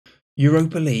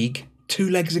Europa League, 2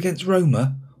 legs against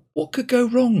Roma. What could go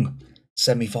wrong?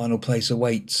 Semi-final place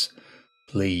awaits.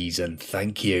 Please and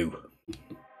thank you.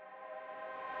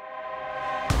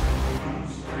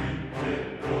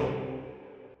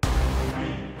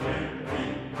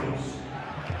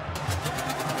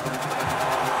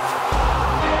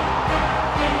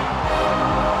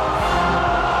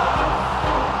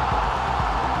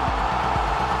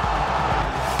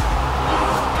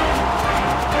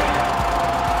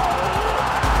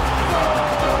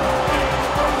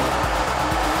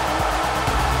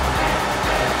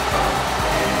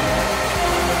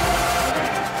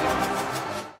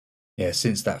 Yeah,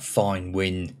 since that fine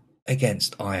win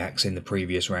against Ajax in the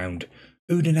previous round,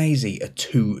 Udinese a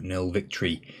 2-0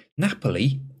 victory.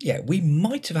 Napoli, yeah, we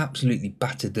might have absolutely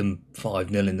battered them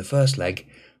 5-0 in the first leg,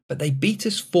 but they beat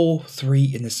us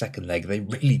 4-3 in the second leg. They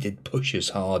really did push us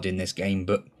hard in this game,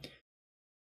 but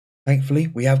thankfully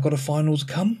we have got a final to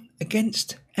come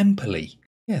against Empoli.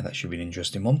 Yeah, that should be an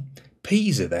interesting one.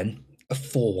 Pisa then, a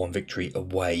 4-1 victory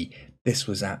away. This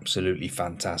was absolutely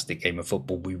fantastic game of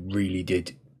football. We really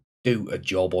did do a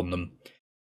job on them.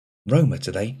 Roma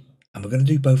today, and we're going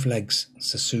to do both legs.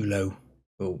 Sassuolo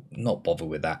will not bother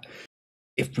with that.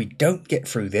 If we don't get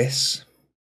through this,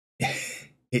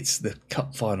 it's the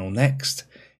cup final next.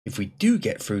 If we do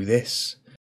get through this,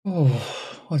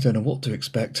 I don't know what to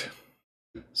expect.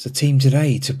 It's the team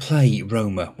today to play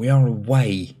Roma. We are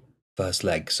away first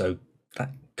leg, so that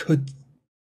could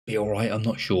be alright, I'm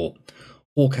not sure.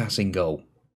 Horkas in goal.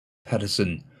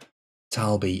 Pedersen,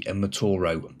 Talbi and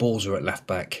Matoro. Borza at left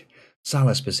back. Sal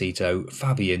Esposito,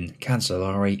 Fabian,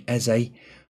 Cancellari, Eze,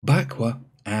 Bakwa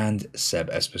and Seb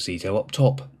Esposito up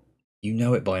top. You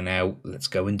know it by now, let's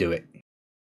go and do it.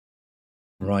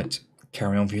 Right,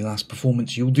 carry on for your last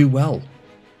performance, you'll do well.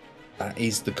 That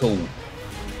is the call.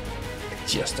 I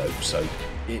just hope so.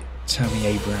 Tammy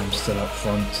Abraham still up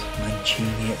front,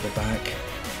 Mancini at the back,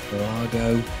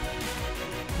 Virago.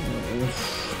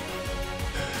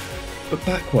 But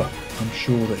Bakwa, I'm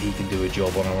sure that he can do a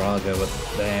job on Arago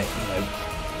there,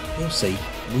 we'll see,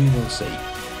 we will see.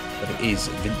 But it is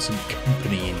Vincent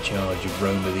Kompany in charge of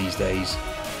Roma these days.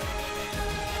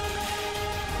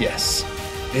 Yes,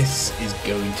 this is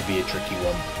going to be a tricky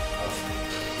one.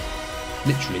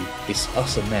 Literally, it's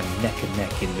us and them neck and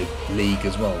neck in the league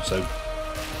as well, so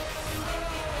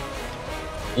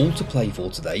all to play for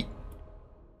today.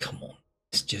 Come on,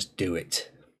 let's just do it.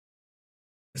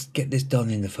 Let's get this done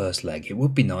in the first leg. It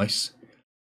would be nice.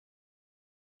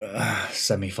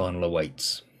 Semi-final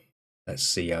awaits. Let's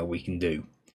see how we can do.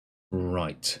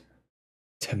 Right.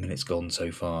 10 minutes gone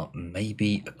so far.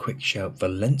 Maybe a quick shout.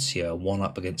 Valencia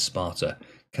 1-up against Sparta.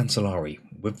 Cancellari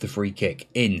with the free kick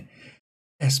in.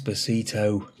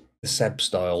 Esposito, the Seb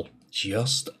style,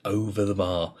 just over the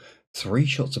bar. 3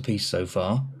 shots apiece so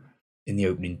far in the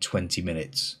opening 20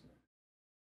 minutes.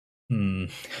 And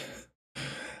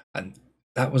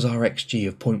that was our XG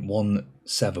of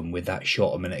 0.17 with that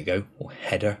shot a minute ago, or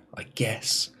header, I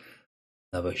guess.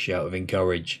 Another shout of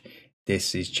encourage.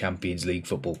 This is Champions League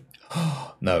football.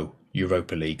 No,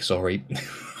 Europa League, sorry.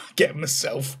 Getting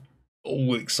myself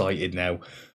all excited now.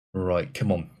 Right,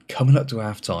 come on. Coming up to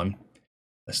half time,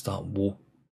 let's start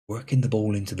working the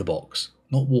ball into the box.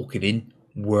 Not walking in,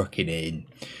 working it in.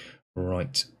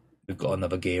 Right, we've got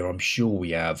another gear, I'm sure we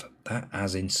have. That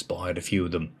has inspired a few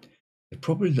of them. They've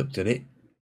probably looked at it.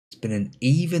 It's been an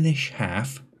evenish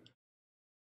half.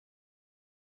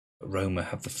 Roma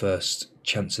have the first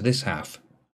chance of this half.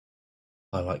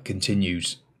 Highlight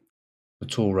continues.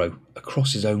 Matoro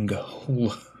across his own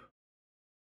goal.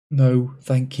 No,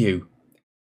 thank you.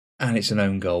 And it's an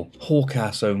own goal.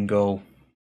 Horkas own goal.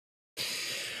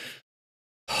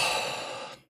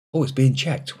 Oh, it's being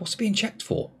checked. What's it being checked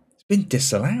for? It's been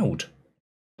disallowed.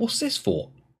 What's this for?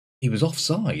 He was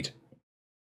offside.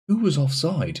 Who was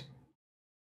offside?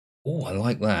 Oh, I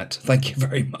like that. Thank you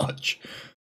very much.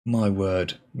 My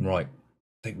word. Right. I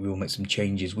think we will make some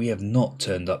changes. We have not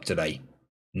turned up today.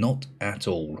 Not at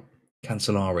all.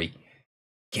 Cancellari.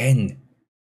 Again.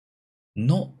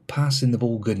 Not passing the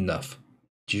ball good enough.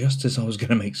 Just as I was going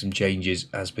to make some changes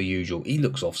as per usual. He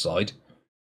looks offside.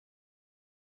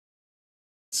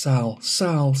 Sal.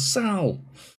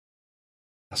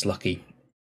 That's lucky.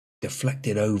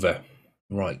 Deflected over.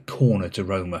 Right, corner to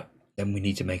Roma. Then we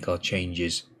need to make our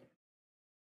changes.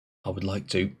 I would like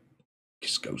to.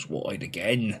 Just goes wide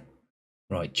again.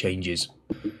 Right, changes.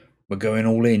 We're going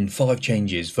all in. 5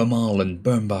 changes. Vermaelen,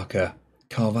 Bernbacher,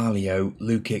 Carvalho,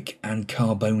 Lukic and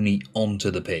Carboni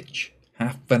onto the pitch.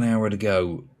 Half an hour to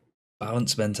go.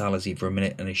 Balanced mentality for a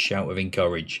minute and a shout of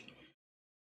encourage.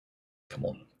 Come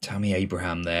on. Tammy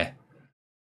Abraham there.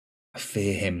 I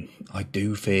fear him. I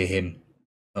do fear him.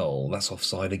 Oh, that's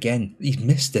offside again. He's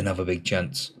missed another big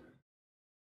chance.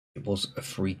 It was a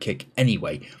free kick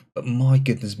anyway, but my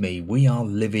goodness me, we are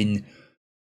living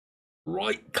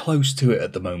right close to it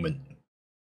at the moment.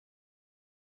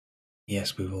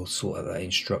 Yes, we will sort out that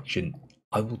instruction.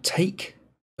 I will take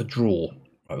a draw.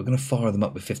 Right, we're going to fire them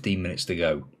up with 15 minutes to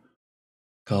go.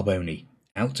 Carboni,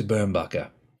 out to Bernbacher.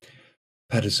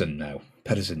 Pedersen now.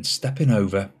 Pedersen stepping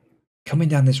over, coming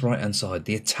down this right-hand side.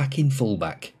 The attacking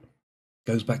fullback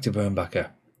goes back to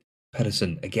Bernbacher.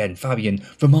 Pedersen again. Fabian,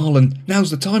 Vermaelen.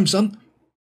 Now's the time, son.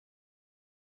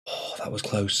 Oh, that was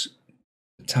close.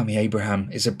 Tammy Abraham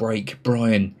is a break.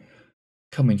 Brian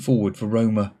coming forward for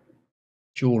Roma.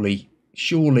 Surely.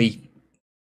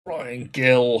 Brian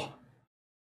Gill.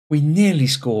 We nearly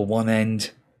score one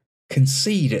end,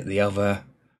 concede at the other.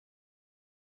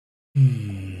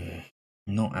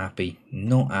 Not happy.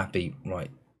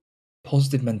 Right.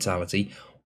 Positive mentality.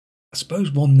 I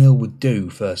suppose 1-0 would do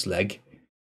first leg.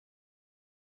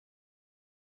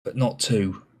 But not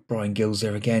 2. Brian Gill's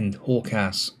there again.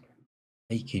 Hawkass.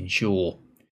 Making sure.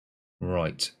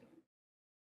 Right.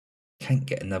 Can't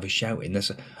get another shout in.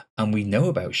 And we know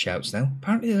about shouts now.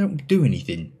 Apparently they don't do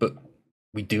anything, but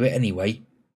we do it anyway.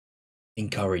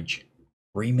 Encourage.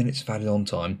 3 minutes of added on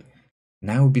time.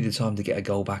 Now would be the time to get a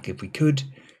goal back if we could.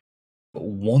 But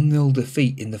 1-0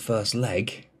 defeat in the first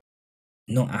leg.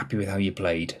 Not happy with how you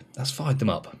played. Let's fired them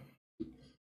up.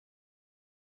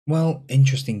 Well,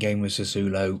 interesting game with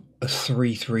Sassuolo. A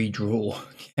 3-3 draw.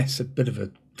 Yes, a bit of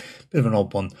an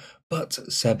odd one. But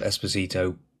Seb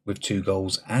Esposito with 2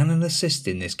 goals and an assist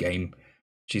in this game,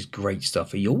 which is great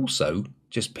stuff. He also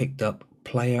just picked up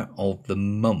Player of the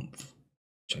Month.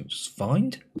 So just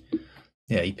find.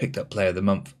 Yeah, he picked up Player of the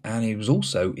Month, and he was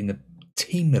also in the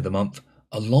Team of the Month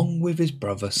along with his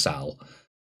brother Sal.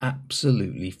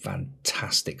 Absolutely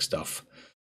fantastic stuff.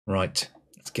 Right,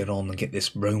 let's get on and get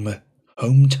this Roma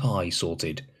home tie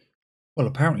sorted. Well,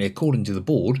 apparently, according to the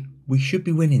board, we should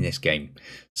be winning this game.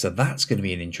 So that's going to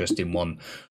be an interesting one.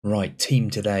 Right, team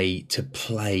today to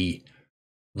play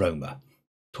Roma.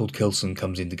 Todd Kilson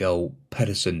comes into goal.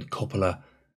 Pedersen, Coppola.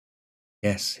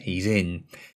 Yes, he's in.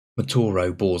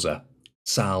 Maturo, Borza,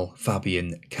 Sal,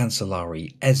 Fabian,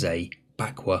 Cancellari, Eze,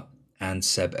 Bakwa, and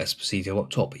Seb Esposito up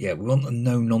top. Yeah, we want a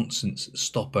no-nonsense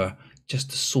stopper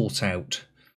just to sort out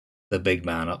the big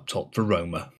man up top for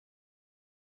Roma.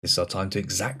 This is our time to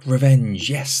exact revenge.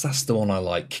 Yes, that's the one I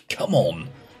like. Come on,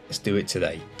 let's do it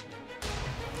today.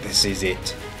 This is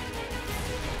it.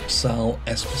 Sal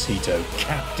Esposito,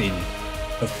 captain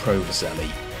of Pro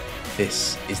Vercelli.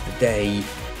 This is the day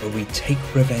where we take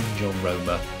revenge on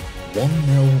Roma.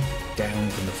 1-0 down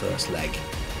from the first leg.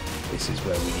 This is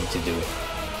where we need to do it.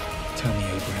 Tammy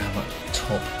Abraham up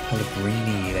top.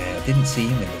 Pellegrini there. Didn't see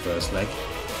him in the first leg.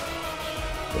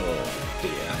 Oh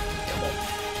dear. Come on.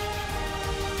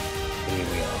 Here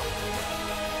we are.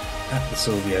 At the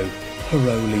Silvio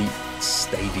Paroli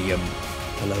Stadium.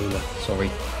 Palola, sorry.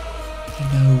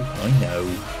 I know.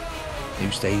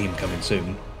 New stadium coming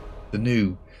soon. The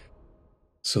new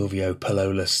Silvio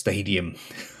Palola Stadium.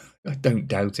 I don't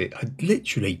doubt it. I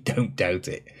literally don't doubt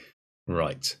it.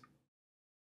 Right.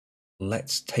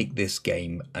 Let's take this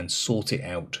game and sort it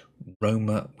out.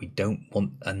 Roma, we don't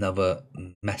want another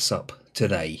mess up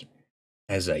today.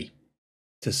 Eze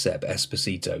to Seb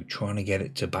Esposito, trying to get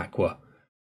it to Bakwa.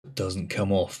 Doesn't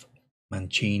come off.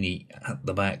 Mancini at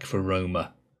the back for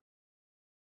Roma.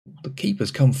 The keeper's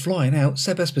come flying out.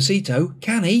 Seb Esposito,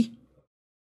 can he?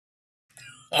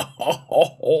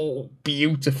 Oh,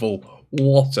 beautiful.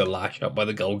 What a lash up by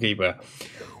the goalkeeper.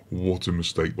 What a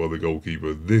mistake by the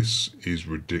goalkeeper. This is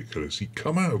ridiculous. He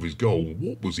come out of his goal.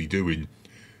 What was he doing?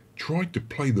 Tried to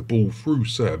play the ball through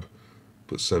Seb,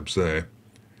 but Seb's there.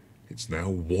 It's now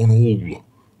 1-1.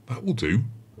 That will do.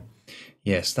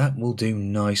 Yes, that will do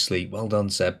nicely. Well done,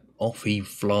 Seb. Off he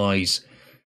flies.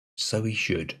 So he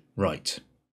should. Right.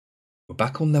 We're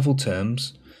back on level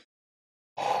terms.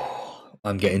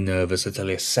 I'm getting nervous, I tell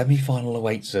you. Semi-final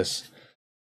awaits us.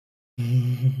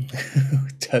 I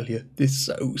tell you, this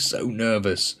is so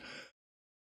nervous.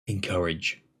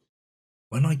 Encourage.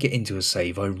 When I get into a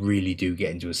save, I really do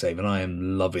get into a save, and I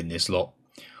am loving this lot.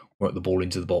 Work the ball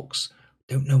into the box.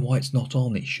 Don't know why it's not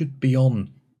on. It should be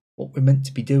on. What we're meant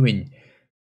to be doing.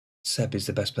 Seb is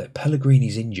the best player.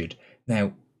 Pellegrini's injured.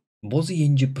 Now, was he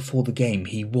injured before the game?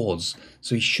 He was.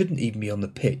 So he shouldn't even be on the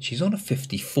pitch. He's on a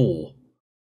 54.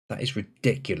 That is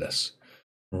ridiculous.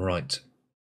 Right.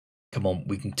 Come on,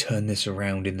 we can turn this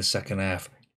around in the second half.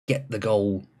 Get the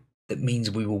goal. That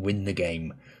means we will win the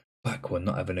game. Bakwa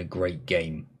not having a great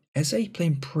game. Eze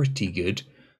playing pretty good.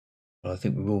 But I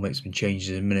think we will make some changes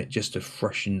in a minute just to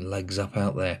freshen legs up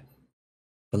out there.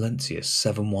 Valencia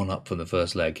 7-1 up from the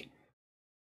first leg.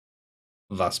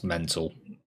 That's mental.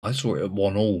 I saw it at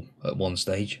 1-1 at one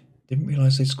stage. Didn't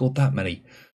realise they scored that many.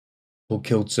 Paul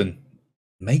Kildson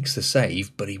makes the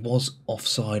save, but he was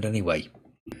offside anyway.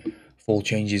 4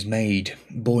 changes made.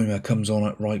 Boymer comes on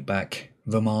at right back.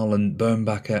 Vermaelen,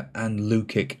 Bernbacher and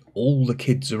Lukic. All the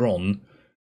kids are on.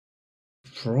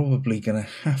 Probably going to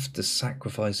have to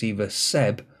sacrifice either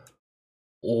Seb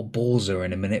or Borza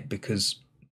in a minute because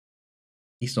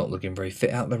he's not looking very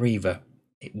fit out there either.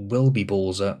 It will be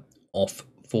Borza off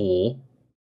for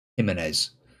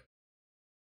Jimenez.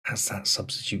 Has that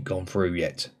substitute gone through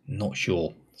yet? Not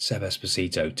sure. Seb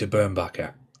Esposito to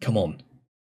Bernbacher. Come on.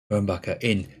 Bernbacher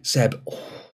in. Seb. Oh.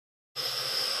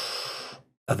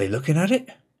 Are they looking at it?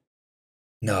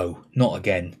 No, not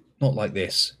again. Not like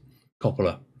this.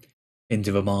 Coppola.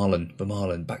 Into Vermaelen.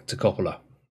 Vermaelen back to Coppola.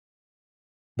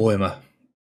 Boymer.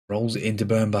 Rolls it into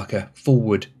Bernbacher.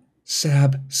 Forward.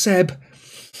 Seb.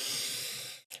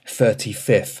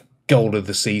 35th goal of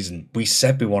the season. We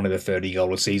said we wanted a 30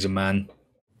 goal a season, man.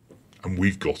 And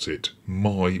we've got it.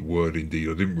 My word indeed.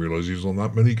 I didn't realise he was on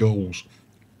that many goals.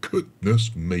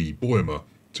 Goodness me. Boymer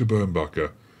to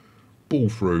Bernbacher. Ball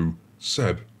through.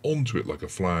 Seb onto it like a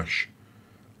flash.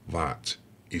 That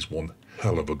is one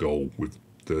hell of a goal with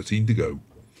 13 to go.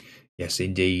 Yes,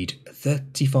 indeed.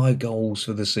 35 goals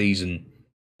for the season.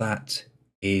 That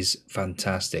is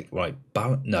fantastic. Right,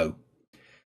 no,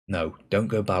 don't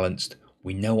go balanced.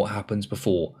 We know what happens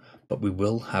before, but we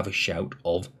will have a shout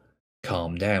of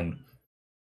calm down.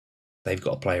 They've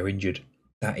got a player injured.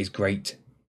 That is great.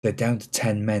 They're down to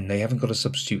 10 men. They haven't got a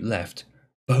substitute left.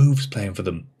 Bove's playing for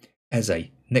them. Eze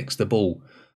nicks the ball.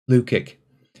 Lukic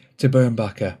to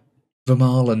Bernbacher.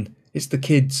 Vermaelen. It's the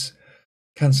kids.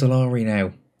 Cancellari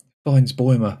now. Finds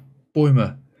Boymer.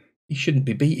 Boymer. He shouldn't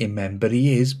be beating men, but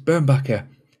he is. Bernbacher.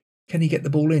 Can he get the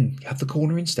ball in? Have the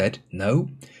corner instead? No.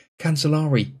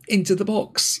 Cancellari. Into the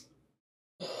box.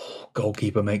 Oh,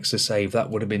 goalkeeper makes a save. That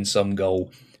would have been some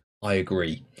goal. I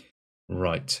agree.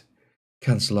 Right.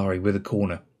 Cancellari with a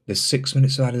corner. There's 6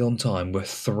 minutes of added on time. We're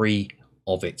 3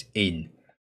 of it in.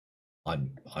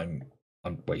 I'm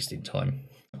wasting time.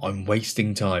 I'm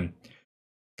wasting time.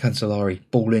 Cancellari,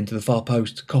 ball into the far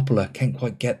post. Coppola can't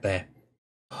quite get there.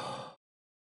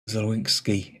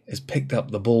 Zalewski has picked up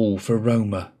the ball for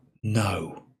Roma.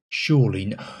 No. Surely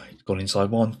no. He's gone inside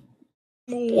one.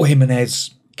 Oh,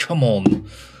 Jimenez. Come on.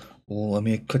 Oh, I'm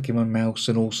here clicking my mouse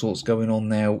and all sorts going on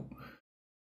now.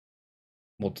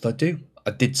 What did I do?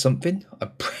 I did something.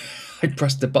 I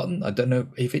pressed the button. I don't know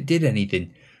if it did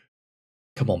anything.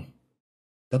 Come on.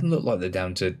 Doesn't look like they're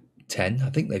down to 10. I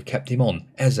think they've kept him on.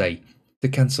 Eze to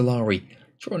Cancellari.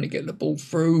 Trying to get the ball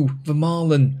through.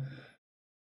 Vermaelen.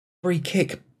 Free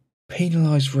kick.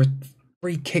 Penalised for a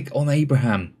free kick on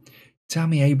Abraham.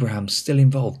 Tammy Abraham still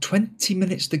involved. 20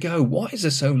 minutes to go. Why is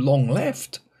there so long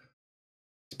left?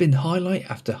 It's been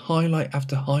highlight after highlight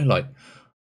after highlight.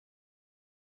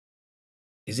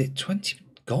 Is it 20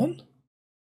 gone?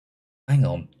 Hang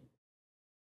on.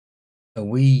 Are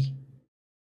we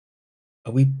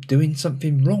doing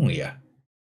something wrong here?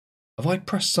 Have I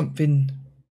pressed something?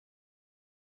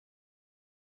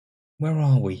 Where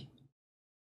are we?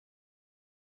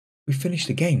 We finished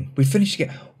the game. We finished the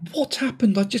game. What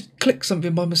happened? I just clicked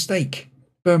something by mistake.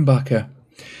 Bernbacher.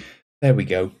 There we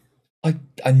go.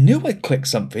 I knew I clicked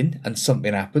something and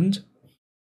something happened.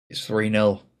 It's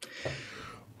 3-0.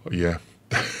 Yeah.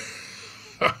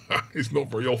 It's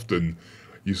not very often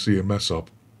you see a mess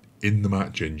up in the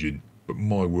match engine, but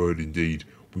my word indeed,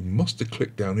 we must have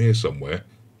clicked down here somewhere.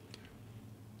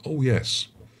 Oh yes.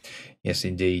 Yes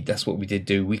indeed, that's what we did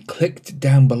do. We clicked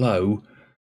down below.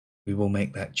 We will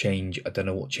make that change. I don't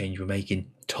know what change we're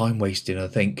making. Time wasting, I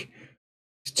think.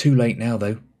 It's too late now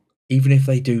though. Even if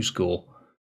they do score,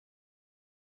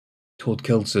 Tord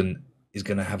Kildson is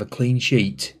going to have a clean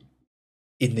sheet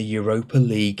in the Europa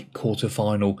League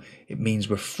quarter-final. It means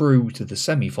we're through to the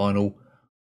semi-final.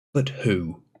 But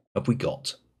who have we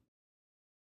got?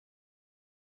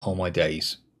 Oh my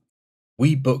days.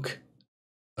 We book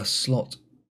a slot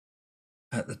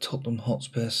at the Tottenham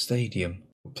Hotspur Stadium.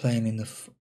 We're playing in the...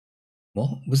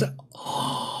 What was that?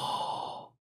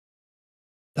 Oh,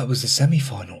 that was the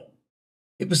semi-final.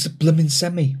 It was the blooming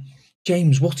semi.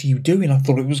 James, what are you doing? I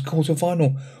thought it was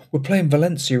quarter-final. We're playing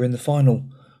Valencia in the final.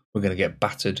 We're going to get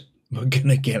battered. We're going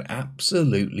to get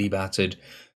absolutely battered.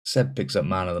 Seb picks up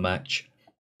man of the match.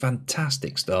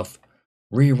 Fantastic stuff.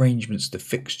 Rearrangements to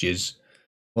fixtures.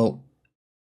 Well,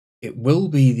 it will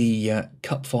be the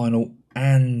cup final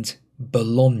and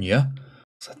Bologna.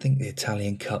 So I think the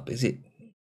Italian Cup, is it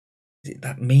Is it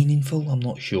that meaningful? I'm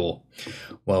not sure.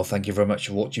 Well, thank you very much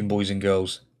for watching, boys and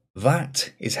girls.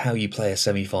 That is how you play a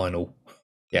semi-final.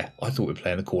 Yeah, I thought we were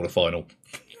playing a quarter-final.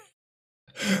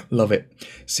 Love it.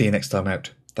 See you next time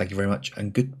out. Thank you very much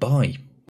and goodbye.